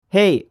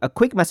Hey, a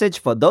quick message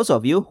for those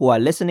of you who are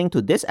listening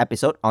to this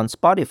episode on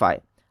Spotify.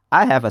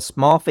 I have a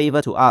small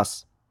favor to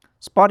ask.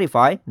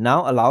 Spotify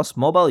now allows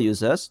mobile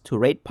users to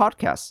rate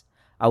podcasts.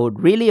 I would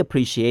really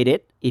appreciate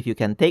it if you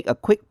can take a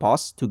quick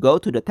pause to go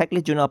to the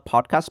Techly Journal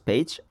podcast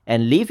page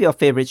and leave your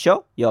favorite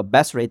show, your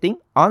best rating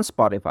on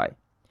Spotify.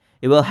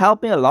 It will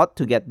help me a lot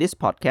to get this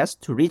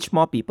podcast to reach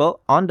more people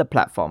on the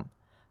platform.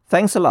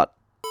 Thanks a lot.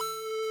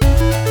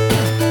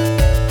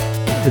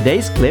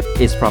 Today's clip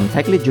is from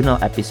Techly Journal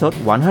episode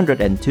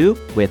 102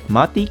 with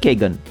Marty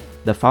Kagan,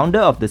 the founder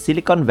of the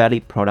Silicon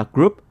Valley Product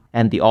Group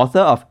and the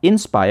author of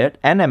Inspired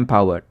and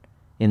Empowered.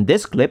 In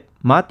this clip,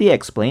 Marty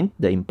explained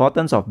the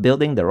importance of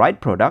building the right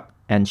product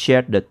and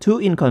shared the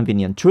 2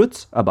 inconvenient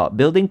truths about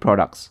building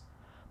products.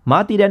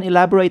 Marty then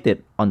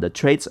elaborated on the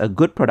traits a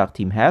good product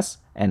team has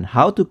and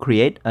how to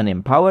create an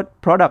empowered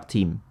product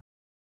team.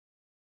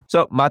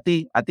 So,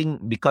 Marty, I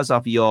think because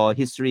of your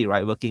history,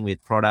 right, working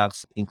with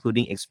products,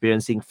 including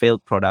experiencing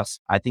failed products,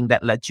 I think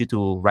that led you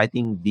to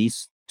writing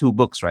these 2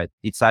 books, right?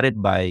 It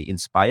started by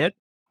Inspired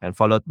and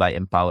followed by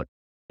Empowered.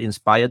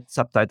 Inspired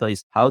subtitle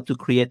is How to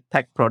Create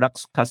Tech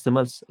Products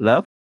Customers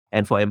Love.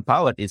 And for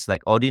Empowered, it's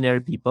like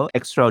Ordinary People,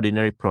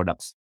 Extraordinary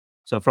Products.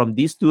 So from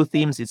these 2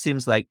 themes, it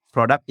seems like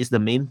product is the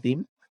main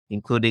theme,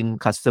 including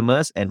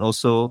customers and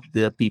also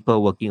the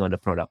people working on the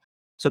product.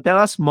 So tell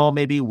us more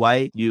maybe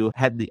why you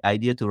had the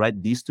idea to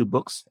write these 2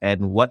 books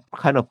and what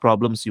kind of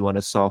problems you want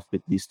to solve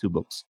with these 2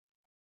 books.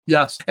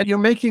 Yes. And you're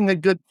making a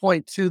good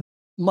point too.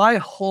 My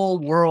whole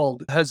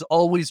world has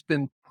always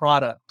been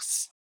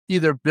products,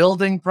 either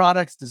building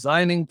products,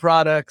 designing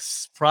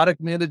products,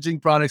 product managing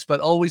products, but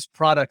always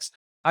products.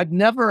 I've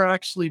never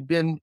actually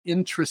been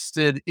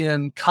interested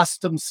in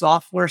custom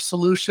software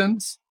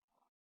solutions.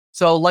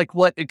 So, like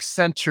what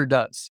Accenture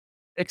does.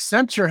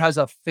 Accenture has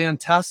a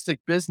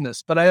fantastic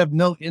business, but I have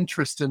no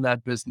interest in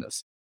that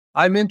business.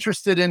 I'm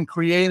interested in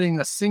creating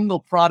a single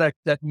product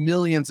that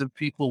millions of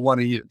people want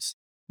to use,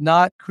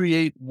 not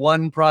create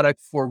one product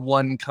for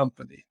one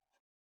company.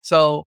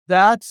 So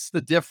that's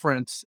the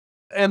difference.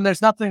 And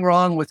there's nothing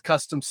wrong with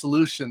custom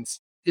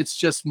solutions. It's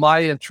just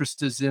my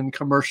interest is in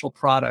commercial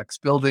products,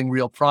 building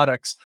real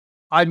products.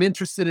 I'm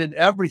interested in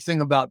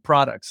everything about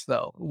products,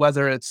 though,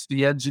 whether it's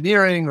the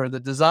engineering or the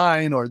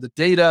design or the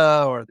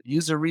data or the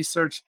user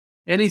research.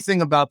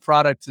 Anything about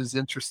products is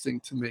interesting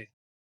to me.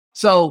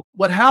 So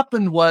what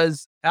happened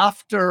was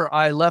after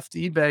I left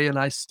eBay and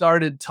I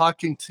started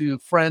talking to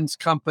friends,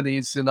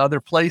 companies in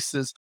other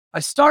places, I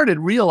started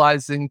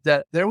realizing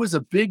that there was a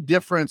big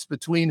difference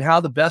between how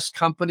the best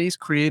companies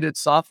created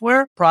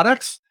software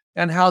products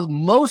and how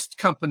most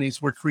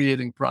companies were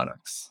creating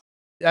products.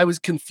 I was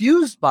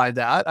confused by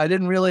that. I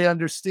didn't really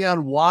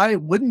understand why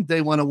wouldn't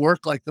they want to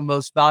work like the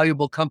most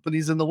valuable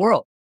companies in the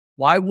world?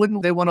 Why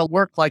wouldn't they want to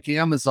work like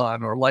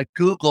Amazon or like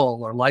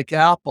Google or like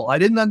Apple? I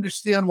didn't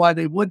understand why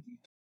they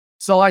wouldn't.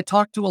 So I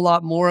talked to a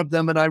lot more of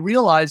them and I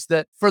realized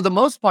that for the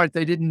most part,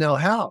 they didn't know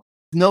how.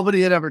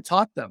 Nobody had ever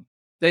taught them.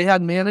 They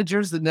had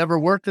managers that never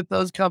worked at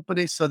those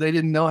companies, so they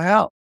didn't know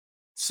how.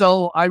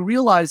 So I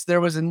realized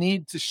there was a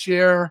need to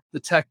share the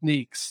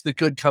techniques that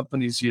good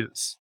companies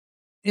use.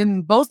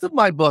 In both of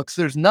my books,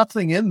 there's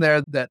nothing in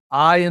there that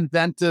I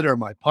invented or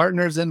my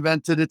partners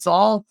invented. It's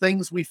all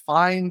things we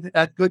find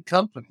at good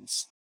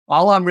companies.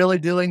 All I'm really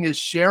doing is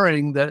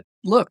sharing that,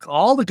 look,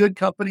 all the good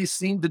companies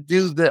seem to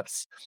do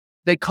this.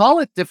 They call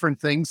it different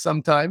things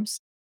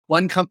sometimes.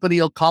 One company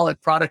will call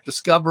it product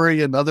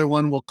discovery. Another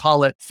one will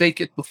call it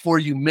fake it before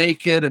you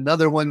make it.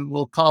 Another one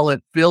will call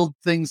it build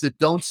things that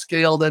don't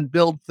scale, then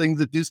build things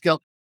that do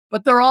scale.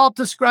 But they're all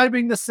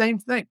describing the same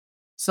thing.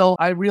 So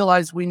I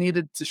realized we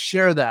needed to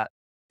share that.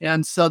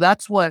 And so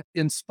that's what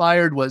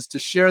Inspired was, to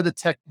share the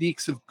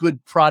techniques of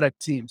good product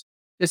teams,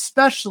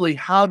 especially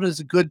how does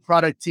a good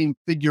product team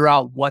figure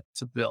out what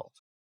to build?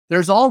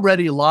 There's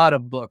already a lot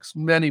of books,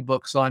 many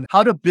books on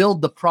how to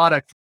build the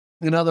product.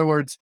 In other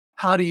words,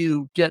 how do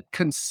you get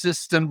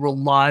consistent,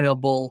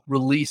 reliable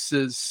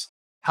releases?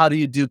 How do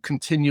you do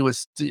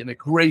continuous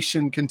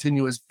integration,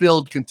 continuous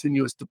build,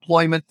 continuous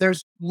deployment?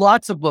 There's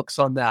lots of books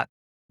on that.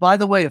 By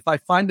the way, if I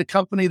find a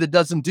company that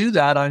doesn't do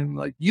that, I'm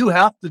like, you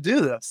have to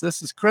do this.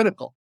 This is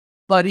critical.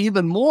 But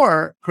even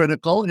more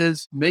critical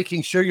is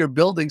making sure you're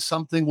building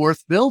something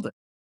worth building.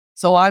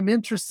 So I'm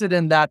interested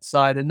in that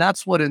side, and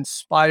that's what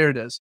Inspired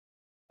is.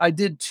 I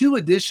did 2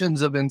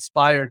 editions of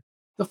Inspired.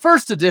 The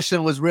first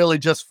edition was really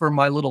just for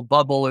my little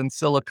bubble in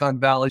Silicon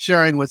Valley,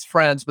 sharing with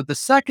friends. But the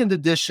second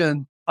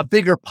edition, a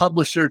bigger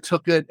publisher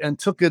took it and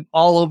took it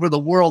all over the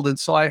world. And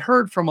so I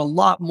heard from a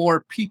lot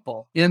more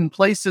people in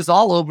places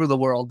all over the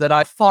world that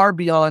I far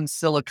beyond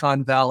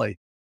Silicon Valley.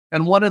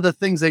 And one of the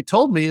things they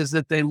told me is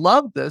that they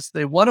love this,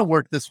 they want to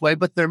work this way,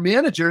 but their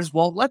managers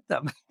won't let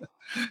them.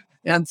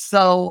 And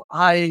so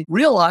I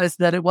realized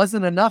that it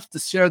wasn't enough to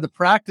share the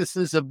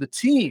practices of the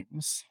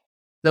teams,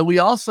 that we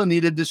also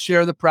needed to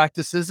share the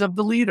practices of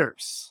the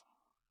leaders.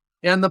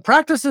 And the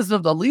practices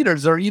of the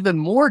leaders are even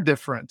more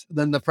different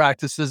than the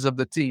practices of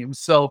the teams.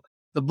 So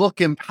the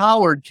book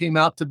Empowered came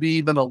out to be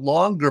even a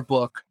longer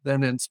book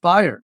than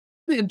Inspired.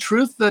 In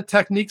truth, the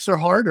techniques are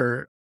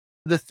harder.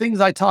 The things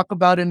I talk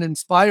about in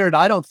Inspired,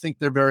 I don't think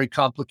they're very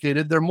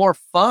complicated. They're more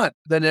fun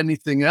than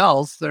anything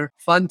else. They're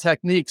fun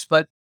techniques.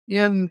 But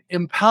in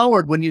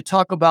Empowered, when you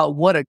talk about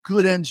what a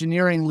good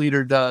engineering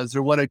leader does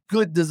or what a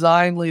good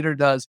design leader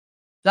does,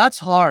 that's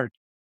hard.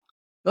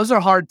 Those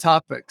are hard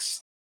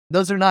topics.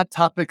 Those are not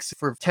topics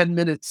for 10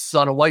 minutes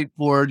on a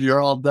whiteboard,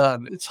 you're all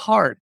done. It's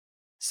hard.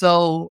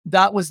 So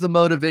that was the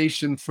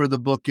motivation for the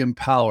book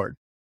Empowered.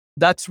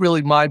 That's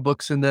really my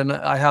books. And then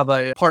I have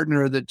a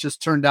partner that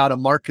just turned out a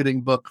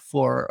marketing book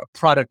for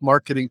product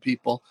marketing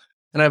people.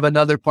 And I have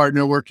another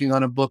partner working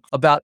on a book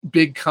about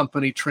big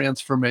company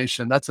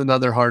transformation. That's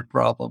another hard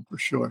problem for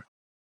sure.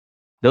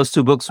 Those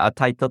two books are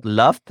titled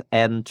Loved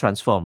and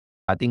Transformed.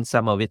 I think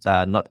some of it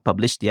are not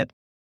published yet.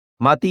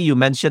 Marty, you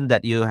mentioned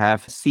that you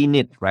have seen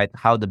it, right?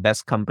 How the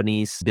best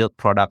companies build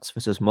products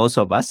versus most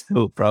of us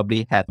who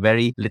probably had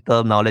very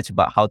little knowledge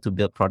about how to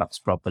build products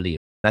properly.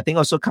 I think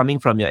also coming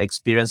from your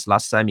experience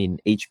last time in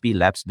HP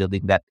Labs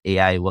building that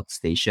AI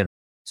workstation.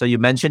 So you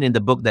mentioned in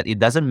the book that it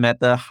doesn't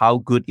matter how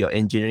good your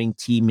engineering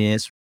team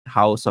is,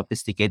 how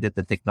sophisticated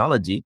the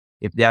technology,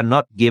 if they are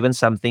not given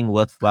something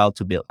worthwhile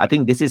to build. I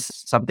think this is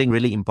something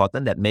really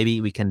important that maybe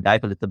we can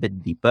dive a little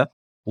bit deeper.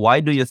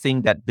 Why do you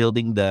think that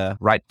building the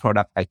right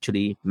product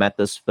actually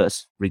matters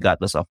first,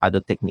 regardless of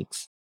other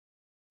techniques?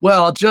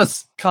 Well,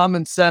 just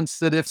common sense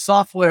that if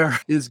software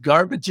is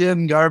garbage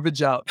in,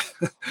 garbage out,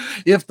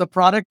 if the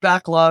product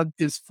backlog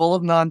is full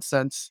of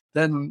nonsense,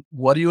 then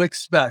what do you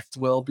expect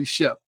will be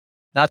shipped?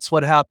 That's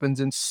what happens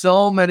in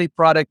so many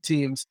product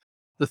teams.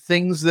 The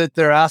things that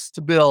they're asked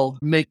to build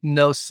make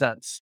no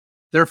sense.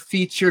 They're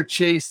feature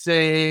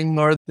chasing,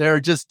 or they're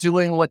just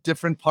doing what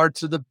different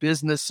parts of the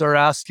business are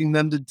asking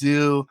them to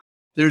do.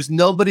 There's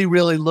nobody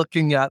really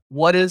looking at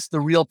what is the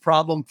real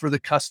problem for the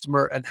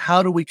customer and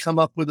how do we come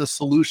up with a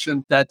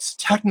solution that's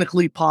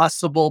technically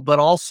possible, but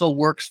also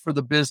works for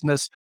the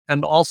business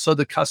and also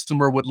the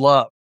customer would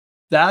love.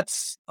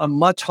 That's a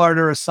much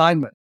harder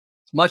assignment.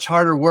 It's much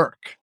harder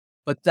work,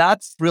 but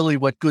that's really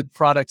what good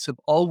products have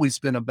always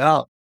been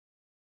about.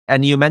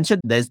 And you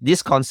mentioned there's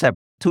this concept,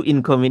 two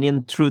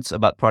inconvenient truths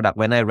about product.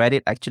 When I read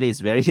it, actually, it's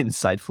very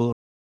insightful.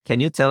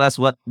 Can you tell us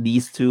what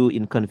these two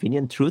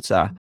inconvenient truths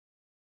are?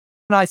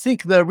 And I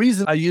think the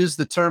reason I use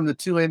the term the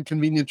two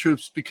inconvenient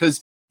truths,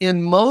 because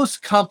in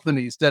most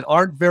companies that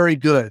aren't very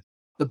good,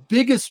 the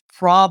biggest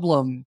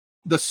problem,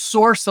 the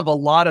source of a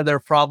lot of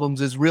their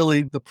problems is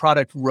really the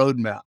product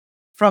roadmap.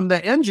 From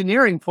the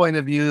engineering point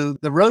of view,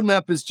 the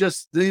roadmap is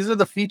just, these are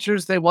the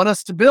features they want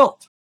us to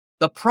build.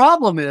 The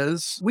problem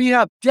is we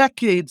have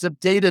decades of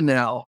data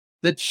now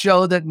that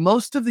show that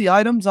most of the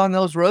items on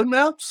those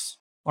roadmaps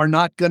are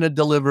not going to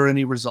deliver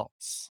any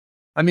results.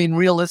 I mean,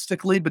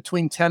 realistically,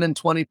 between 10 and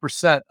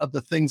 20% of the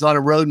things on a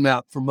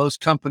roadmap for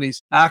most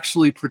companies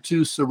actually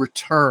produce a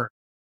return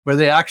where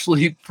they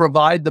actually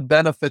provide the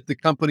benefit the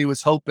company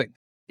was hoping.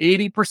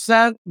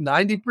 80%,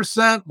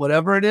 90%,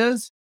 whatever it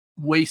is,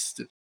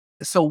 wasted.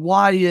 So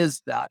why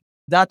is that?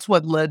 That's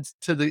what led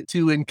to the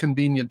two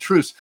inconvenient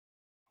truths.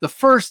 The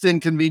first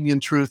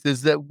inconvenient truth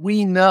is that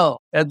we know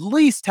at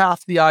least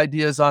half the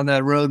ideas on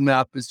that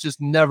roadmap is just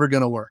never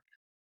going to work.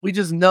 We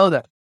just know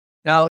that.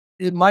 Now,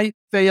 it might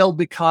fail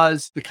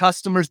because the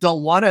customers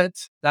don't want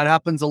it. That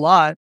happens a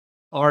lot.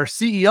 Our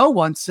CEO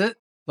wants it,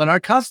 but our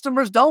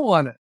customers don't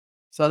want it.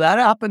 So that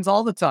happens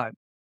all the time.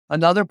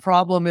 Another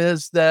problem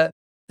is that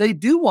they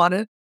do want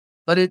it,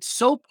 but it's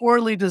so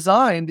poorly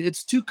designed,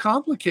 it's too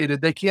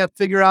complicated. They can't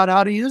figure out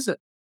how to use it.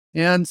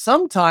 And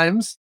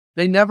sometimes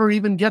they never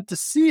even get to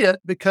see it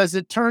because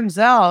it turns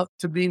out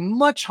to be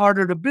much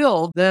harder to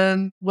build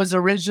than was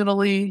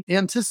originally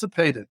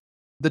anticipated.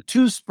 The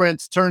 2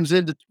 sprints turns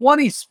into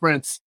 20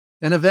 sprints.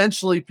 And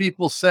eventually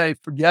people say,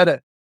 forget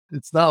it.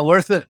 It's not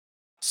worth it.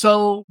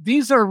 So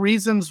these are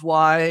reasons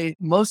why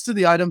most of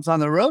the items on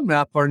the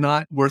roadmap are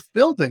not worth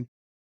building.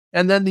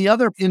 And then the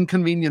other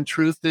inconvenient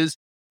truth is,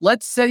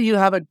 let's say you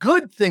have a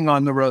good thing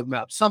on the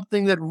roadmap,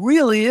 something that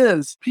really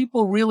is,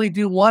 people really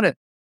do want it.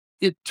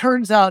 It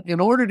turns out in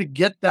order to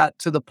get that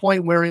to the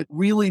point where it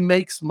really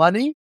makes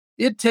money,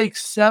 it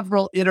takes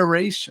several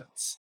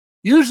iterations.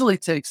 Usually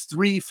takes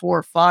 3,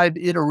 4, 5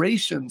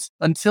 iterations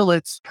until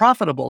it's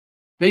profitable.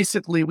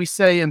 Basically, we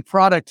say in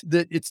product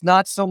that it's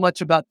not so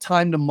much about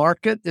time to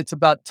market, it's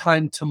about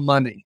time to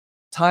money,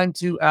 time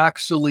to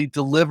actually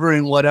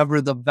delivering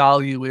whatever the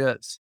value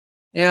is.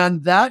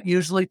 And that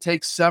usually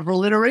takes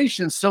several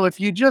iterations. So if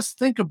you just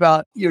think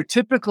about your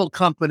typical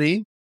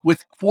company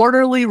with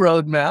quarterly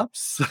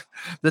roadmaps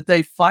that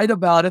they fight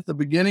about at the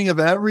beginning of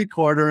every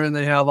quarter, and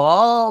they have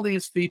all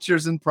these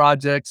features and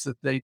projects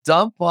that they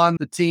dump on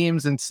the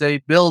teams and say,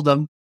 build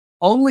them.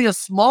 Only a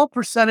small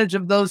percentage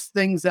of those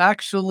things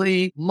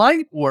actually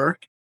might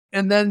work.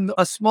 And then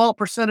a small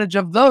percentage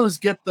of those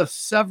get the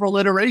several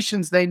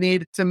iterations they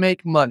need to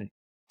make money.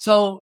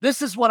 So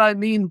this is what I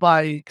mean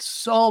by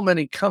so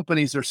many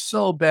companies are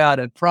so bad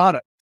at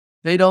product.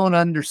 They don't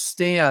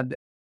understand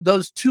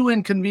those two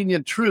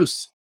inconvenient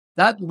truths.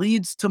 That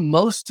leads to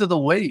most of the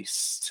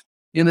waste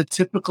in a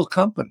typical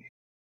company.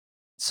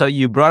 So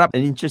you brought up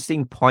an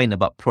interesting point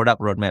about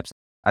product roadmaps.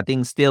 I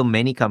think still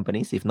many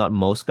companies, if not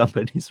most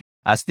companies,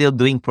 are still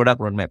doing product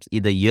roadmaps,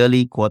 either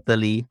yearly,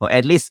 quarterly, or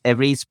at least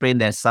every sprint.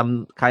 There's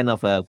some kind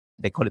of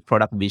they call it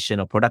product vision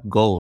or product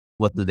goal.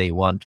 What do they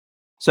want?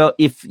 So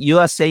if you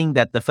are saying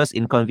that the first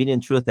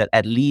inconvenient truth that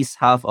at least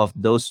half of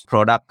those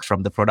products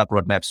from the product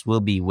roadmaps will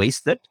be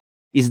wasted,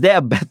 is there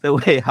a better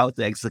way how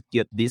to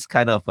execute this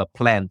kind of a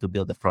plan to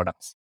build the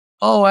products?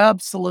 Oh,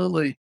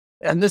 absolutely.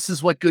 And this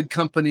is what good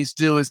companies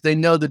do is they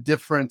know the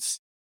difference.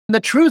 And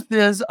the truth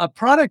is a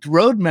product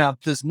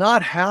roadmap does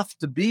not have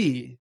to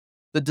be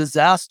the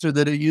disaster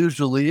that it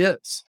usually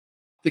is.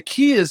 The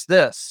key is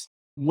this.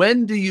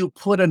 When do you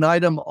put an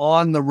item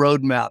on the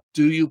roadmap?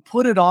 Do you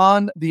put it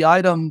on the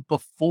item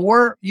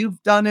before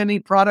you've done any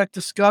product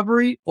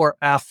discovery or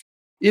after?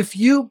 If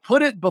you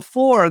put it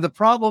before, the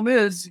problem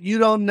is you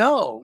don't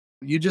know.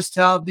 You just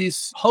have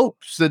these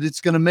hopes that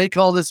it's going to make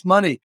all this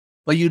money,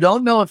 but you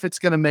don't know if it's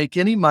going to make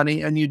any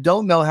money and you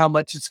don't know how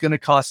much it's going to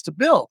cost to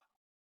build.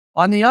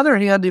 On the other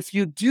hand, if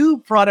you do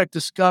product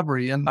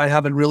discovery, and I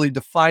haven't really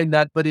defined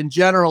that, but in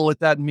general,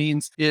 what that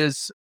means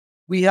is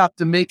we have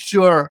to make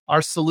sure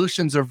our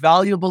solutions are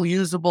valuable,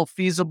 usable,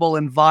 feasible,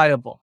 and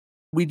viable.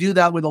 We do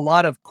that with a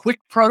lot of quick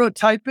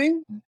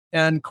prototyping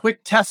and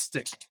quick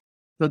testing.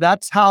 So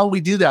that's how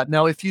we do that.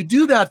 Now, if you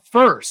do that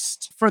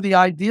first for the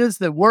ideas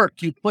that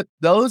work, you put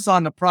those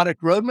on the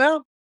product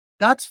roadmap,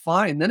 that's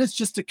fine. Then it's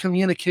just a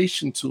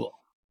communication tool.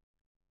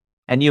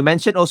 And you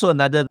mentioned also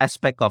another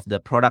aspect of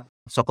the product,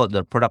 so-called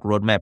the product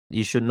roadmap.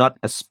 You should not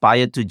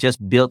aspire to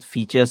just build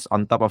features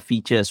on top of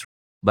features,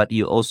 but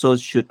you also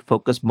should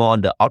focus more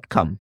on the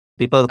outcome.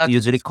 People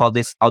usually call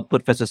this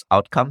output versus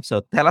outcome.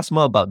 So tell us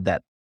more about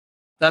that.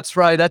 That's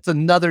right. That's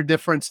another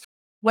difference.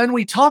 When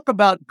we talk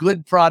about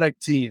good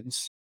product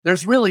teams,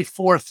 there's really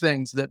four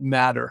things that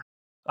matter.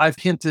 I've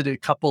hinted at a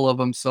couple of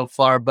them so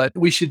far, but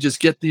we should just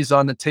get these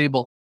on the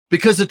table.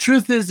 Because the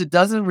truth is, it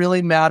doesn't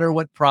really matter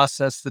what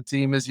process the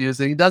team is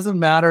using. It doesn't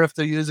matter if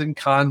they're using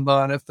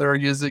Kanban, if they're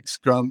using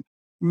Scrum.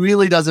 It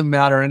really doesn't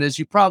matter. And as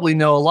you probably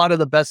know, a lot of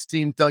the best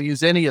teams don't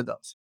use any of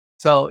those.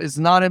 So it's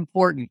not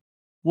important.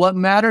 What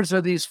matters are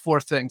these four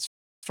things.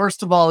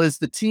 First of all, is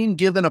the team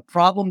given a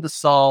problem to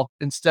solve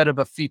instead of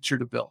a feature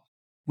to build?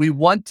 We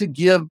want to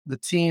give the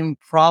team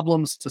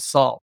problems to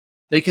solve.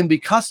 They can be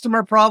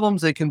customer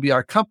problems, they can be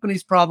our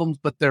company's problems,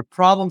 but they're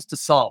problems to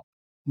solve,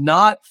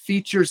 not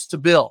features to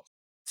build.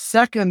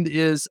 Second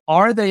is,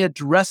 are they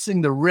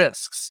addressing the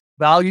risks,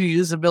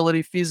 value,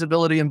 usability,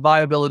 feasibility, and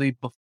viability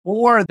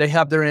before they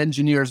have their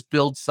engineers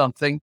build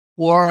something,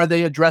 or are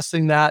they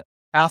addressing that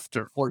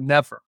after or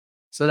never?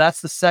 So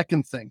that's the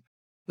second thing.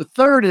 The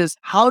third is,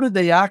 how do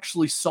they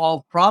actually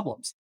solve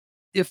problems?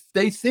 If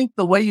they think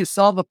the way you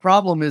solve a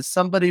problem is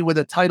somebody with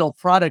a title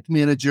product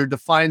manager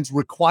defines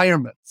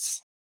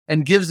requirements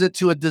and gives it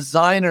to a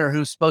designer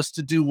who's supposed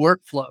to do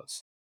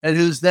workflows and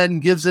who's then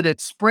gives it at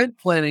sprint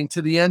planning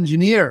to the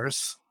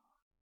engineers,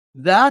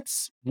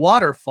 that's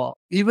waterfall.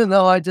 Even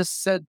though I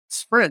just said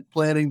sprint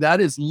planning, that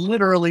is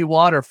literally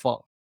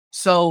waterfall.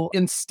 So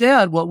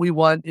instead, what we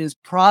want is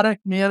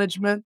product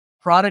management,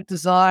 product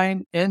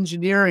design,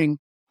 engineering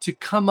to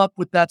come up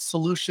with that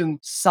solution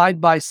side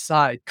by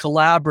side,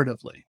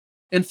 collaboratively.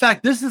 In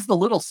fact, this is the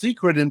little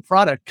secret in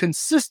product.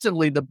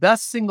 Consistently, the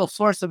best single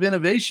source of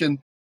innovation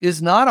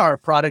is not our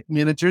product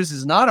managers,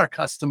 is not our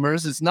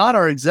customers, is not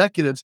our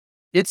executives.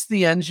 It's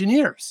the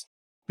engineers,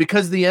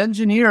 because the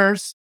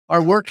engineers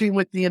are working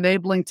with the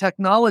enabling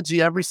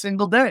technology every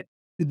single day.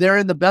 They're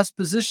in the best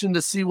position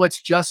to see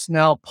what's just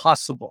now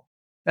possible.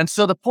 And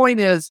so the point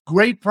is,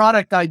 great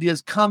product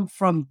ideas come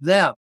from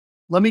them.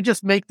 Let me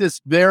just make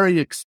this very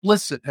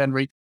explicit,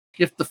 Henry.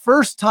 If the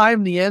first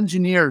time the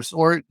engineers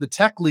or the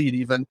tech lead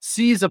even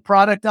sees a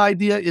product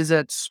idea is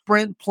at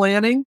sprint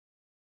planning,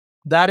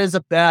 that is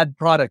a bad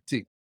product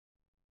team.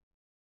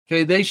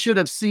 Okay, they should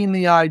have seen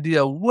the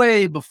idea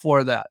way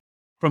before that,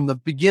 from the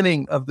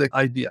beginning of the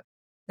idea.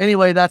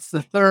 Anyway, that's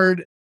the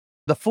third.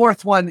 The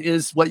fourth one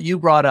is what you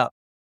brought up,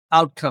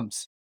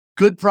 outcomes.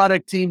 Good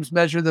product teams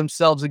measure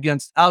themselves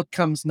against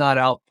outcomes, not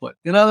output.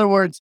 In other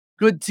words,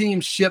 good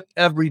teams ship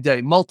every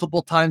day,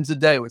 multiple times a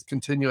day with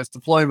continuous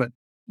deployment.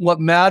 What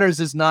matters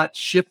is not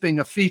shipping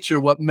a feature.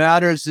 What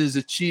matters is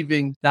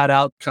achieving that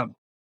outcome.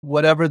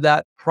 Whatever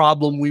that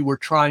problem we were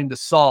trying to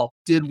solve,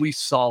 did we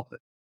solve it?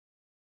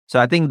 So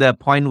I think the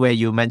point where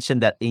you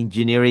mentioned that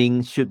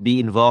engineering should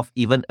be involved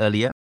even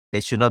earlier, they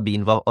should not be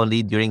involved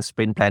only during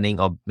sprint planning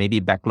or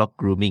maybe backlog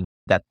grooming.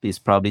 That is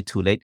probably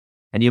too late.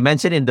 And you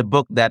mentioned in the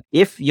book that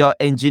if your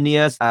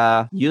engineers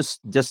are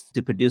used just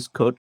to produce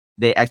code,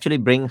 they actually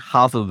bring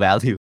half a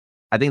value.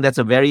 I think that's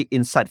a very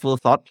insightful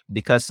thought,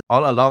 because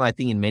all along, I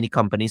think in many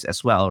companies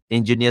as well,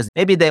 engineers,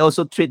 maybe they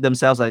also treat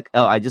themselves like,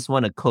 oh, I just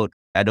want to code.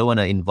 I don't want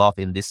to involve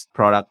in this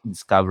product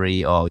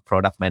discovery or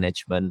product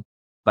management.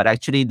 But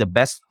actually, the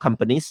best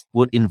companies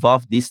would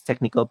involve these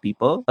technical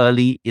people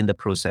early in the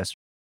process.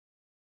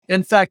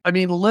 In fact, I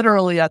mean,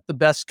 literally at the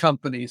best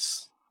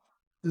companies,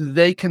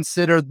 they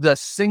consider the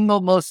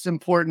single most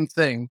important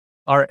thing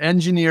are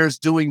engineers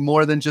doing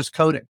more than just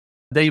coding.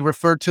 They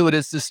refer to it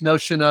as this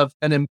notion of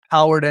an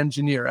empowered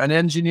engineer, an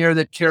engineer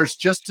that cares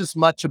just as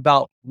much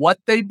about what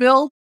they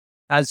build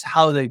as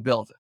how they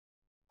build it.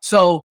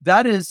 So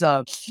that is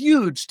a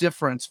huge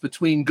difference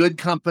between good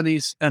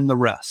companies and the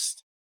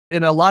rest.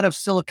 In a lot of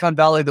Silicon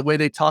Valley, the way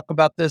they talk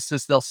about this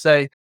is they'll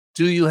say,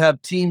 do you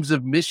have teams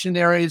of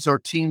missionaries or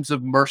teams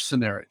of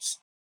mercenaries?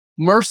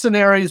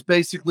 Mercenaries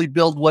basically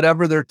build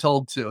whatever they're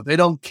told to. They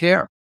don't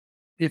care.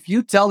 If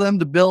you tell them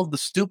to build the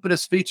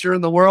stupidest feature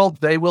in the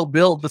world, they will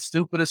build the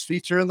stupidest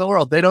feature in the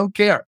world. They don't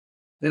care.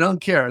 They don't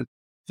care.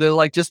 They're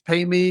like, just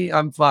pay me,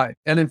 I'm fine.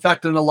 And in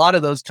fact, in a lot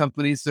of those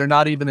companies, they're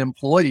not even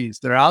employees,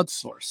 they're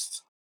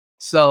outsourced.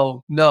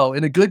 So no,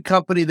 in a good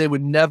company, they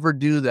would never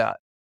do that.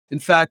 In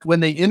fact, when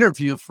they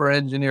interview for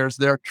engineers,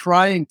 they're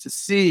trying to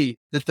see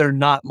that they're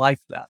not like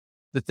that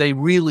they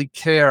really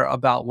care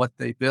about what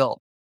they build.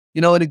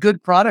 In a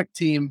good product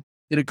team,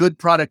 in a good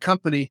product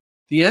company,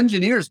 the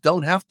engineers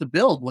don't have to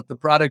build what the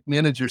product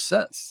manager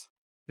says.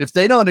 If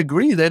they don't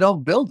agree, they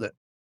don't build it.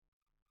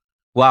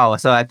 Wow.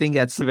 So I think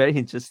that's very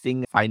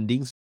interesting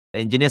findings.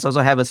 Engineers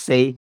also have a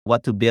say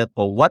what to build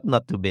or what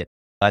not to build.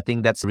 I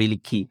think that's really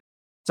key.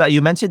 So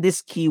you mentioned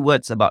these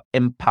keywords about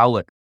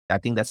empowered. I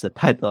think that's the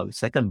title of the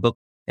second book,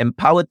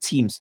 Empowered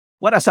Teams.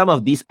 What are some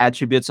of these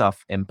attributes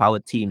of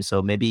empowered teams?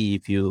 So maybe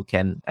if you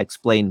can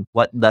explain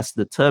what does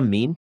the term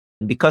mean?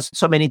 Because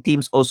so many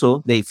teams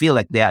also, they feel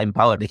like they are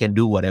empowered. They can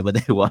do whatever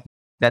they want.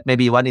 That may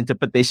be one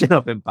interpretation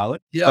of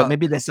empowered, but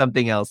maybe there's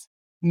something else.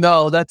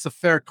 No, that's a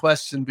fair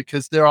question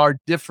because there are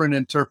different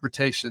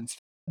interpretations.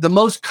 The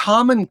most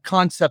common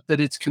concept that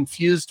it's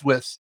confused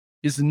with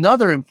is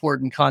another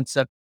important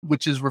concept,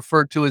 which is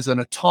referred to as an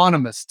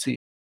autonomous team.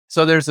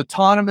 So there's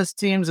autonomous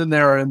teams and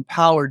there are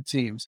empowered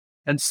teams.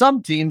 And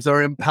some teams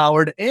are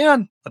empowered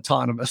and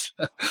autonomous.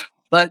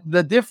 But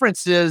the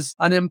difference is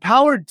an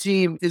empowered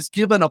team is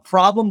given a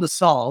problem to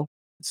solve,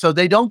 so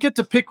they don't get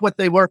to pick what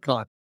they work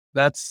on.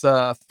 That's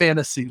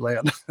fantasy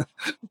land.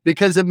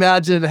 Because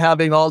imagine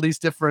having all these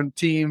different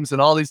teams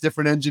and all these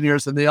different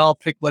engineers and they all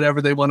pick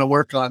whatever they want to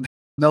work on.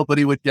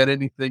 Nobody would get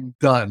anything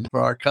done for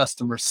our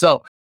customers.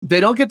 So they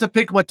don't get to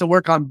pick what to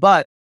work on.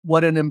 But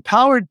what an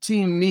empowered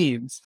team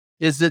means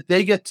is that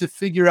they get to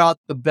figure out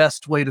the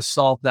best way to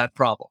solve that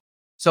problem.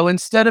 So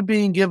instead of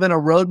being given a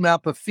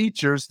roadmap of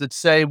features that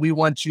say, we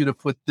want you to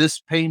put this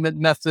payment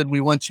method, we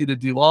want you to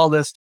do all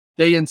this,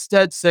 they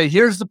instead say,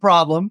 here's the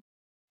problem,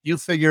 you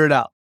figure it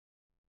out.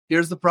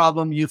 Here's the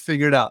problem, you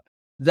figure it out.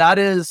 That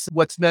is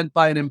what's meant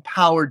by an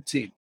empowered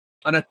team.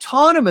 An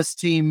autonomous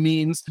team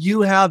means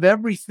you have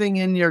everything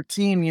in your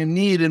team you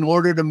need in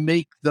order to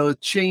make the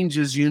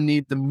changes you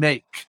need to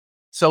make.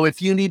 So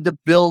if you need to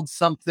build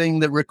something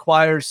that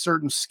requires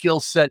certain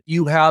skill set,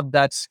 you have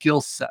that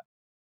skill set.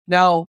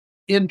 Now,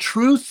 in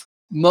truth,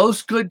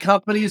 most good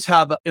companies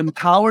have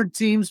empowered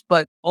teams,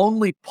 but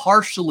only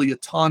partially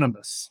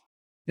autonomous.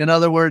 In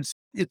other words,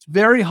 it's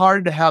very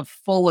hard to have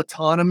full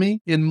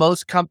autonomy in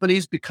most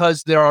companies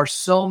because there are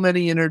so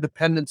many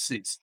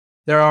interdependencies.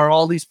 There are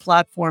all these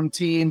platform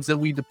teams that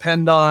we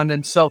depend on.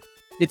 And so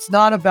it's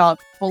not about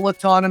full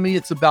autonomy,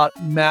 it's about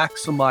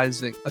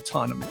maximizing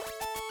autonomy.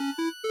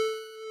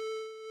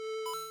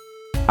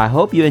 I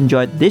hope you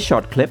enjoyed this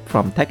short clip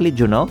from TechLead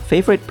Journal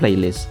favorite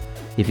playlist.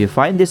 If you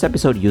find this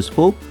episode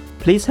useful,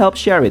 please help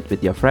share it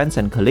with your friends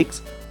and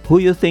colleagues who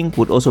you think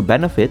would also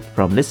benefit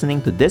from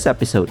listening to this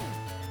episode.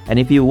 And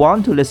if you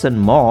want to listen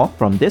more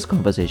from this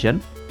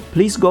conversation,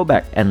 please go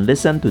back and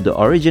listen to the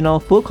original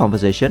full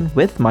conversation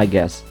with my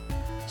guest.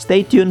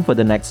 Stay tuned for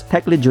the next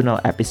TechLead Journal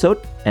episode,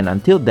 and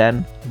until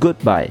then,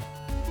 goodbye.